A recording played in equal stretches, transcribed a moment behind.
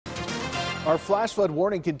Our flash flood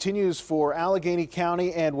warning continues for Allegheny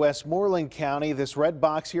County and Westmoreland County. This red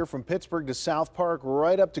box here from Pittsburgh to South Park,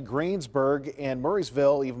 right up to Greensburg and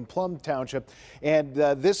Murraysville, even Plum Township. And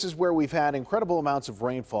this is where we've had incredible amounts of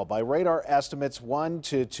rainfall. By radar estimates, 1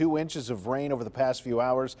 to 2 inches of rain over the past few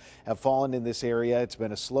hours have fallen in this area. It's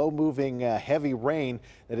been a slow-moving, heavy rain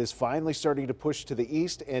that is finally starting to push to the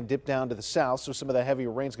east and dip down to the south. So some of the heavier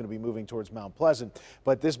rain is going to be moving towards Mount Pleasant.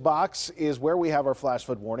 But this box is where we have our flash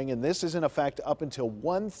flood warning, and this is in effect up until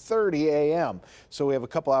 1:30 a.m. So we have a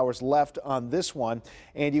couple hours left on this one,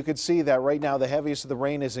 and you can see that right now the heaviest of the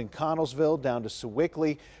rain is in Connellsville down to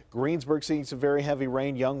Sewickley. Greensburg seeing some very heavy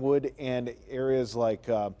rain, Youngwood, and areas like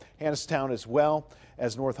Hannistown as well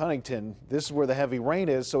as North Huntington. This is where the heavy rain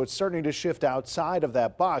is, so it's starting to shift outside of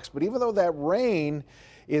that box. But even though that rain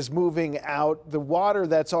is moving out, the water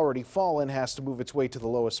that's already fallen has to move its way to the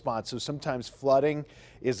lowest spot. So sometimes flooding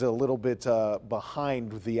is a little bit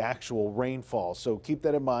behind the actual rainfall. So keep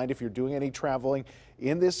that in mind if you're doing any traveling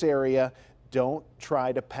in this area. Don't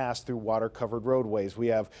try to pass through water-covered roadways. We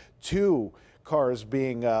have two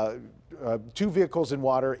vehicles in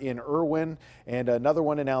water in Irwin and another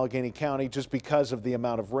one in Allegheny County just because of the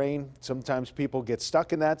amount of rain. Sometimes people get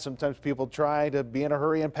stuck in that. Sometimes people try to be in a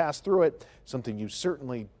hurry and pass through it, something you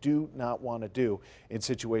certainly do not want to do in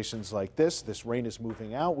situations like this. This rain is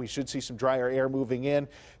moving out. We should see some drier air moving in,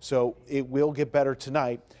 so it will get better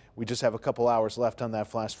tonight. We just have a couple hours left on that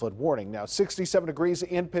flash flood warning. Now 67 degrees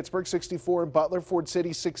in Pittsburgh, 64 in Butler, Ford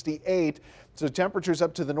City 68. So temperatures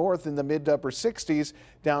up to the north in the mid to upper 60s.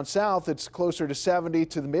 Down south it's closer to 70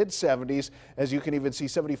 to the mid 70s. As you can even see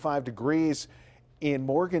 75 degrees in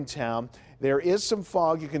Morgantown. There is some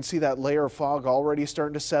fog. You can see that layer of fog already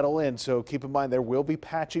starting to settle in. So keep in mind there will be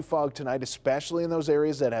patchy fog tonight, especially in those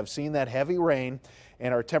areas that have seen that heavy rain.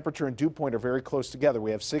 And our temperature and dew point are very close together. We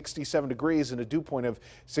have 67 degrees and a dew point of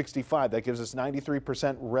 65. That gives us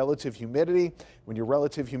 93% relative humidity. When your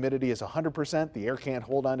relative humidity is 100%, the air can't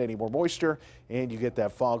hold on to any more moisture and you get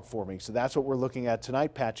that fog forming. So that's what we're looking at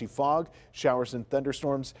tonight. Patchy fog, showers and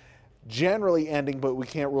thunderstorms generally ending, but we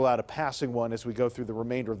can't rule out a passing one as we go through the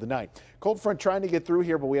remainder of the night. Cold front trying to get through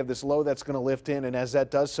here, but we have this low that's going to lift in, and as that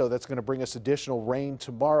does so, that's going to bring us additional rain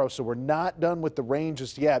tomorrow. So we're not done with the rain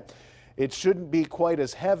just yet. It shouldn't be quite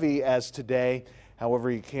as heavy as today. However,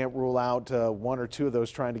 you can't rule out one or two of those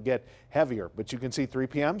trying to get heavier. But you can see 3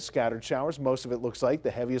 p.m. scattered showers. Most of it looks like the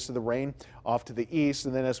heaviest of the rain off to the east.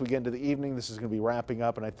 And then as we get into the evening, this is going to be wrapping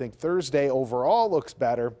up. And I think Thursday overall looks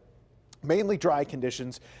better. Mainly dry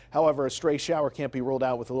conditions. However, a stray shower can't be ruled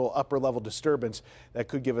out with a little upper level disturbance that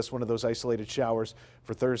could give us one of those isolated showers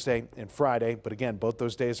for Thursday and Friday. But again, both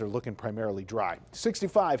those days are looking primarily dry.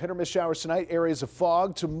 65 hit or miss showers tonight, areas of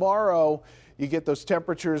fog. Tomorrow, you get those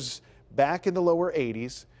temperatures back in the lower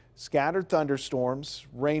 80s, scattered thunderstorms,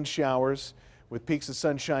 rain showers with peaks of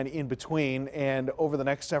sunshine in between. And over the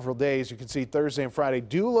next several days, you can see Thursday and Friday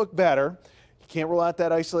do look better. Can't rule out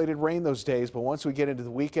that isolated rain those days, but once we get into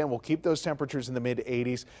the weekend, we'll keep those temperatures in the mid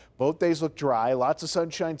 80s. Both days look dry, lots of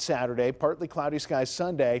sunshine Saturday, partly cloudy skies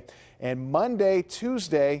Sunday, and Monday,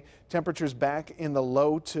 Tuesday, temperatures back in the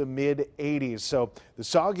low to mid 80s. So the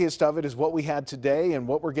soggiest of it is what we had today and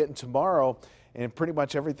what we're getting tomorrow, and pretty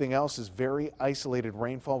much everything else is very isolated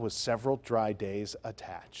rainfall with several dry days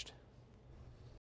attached.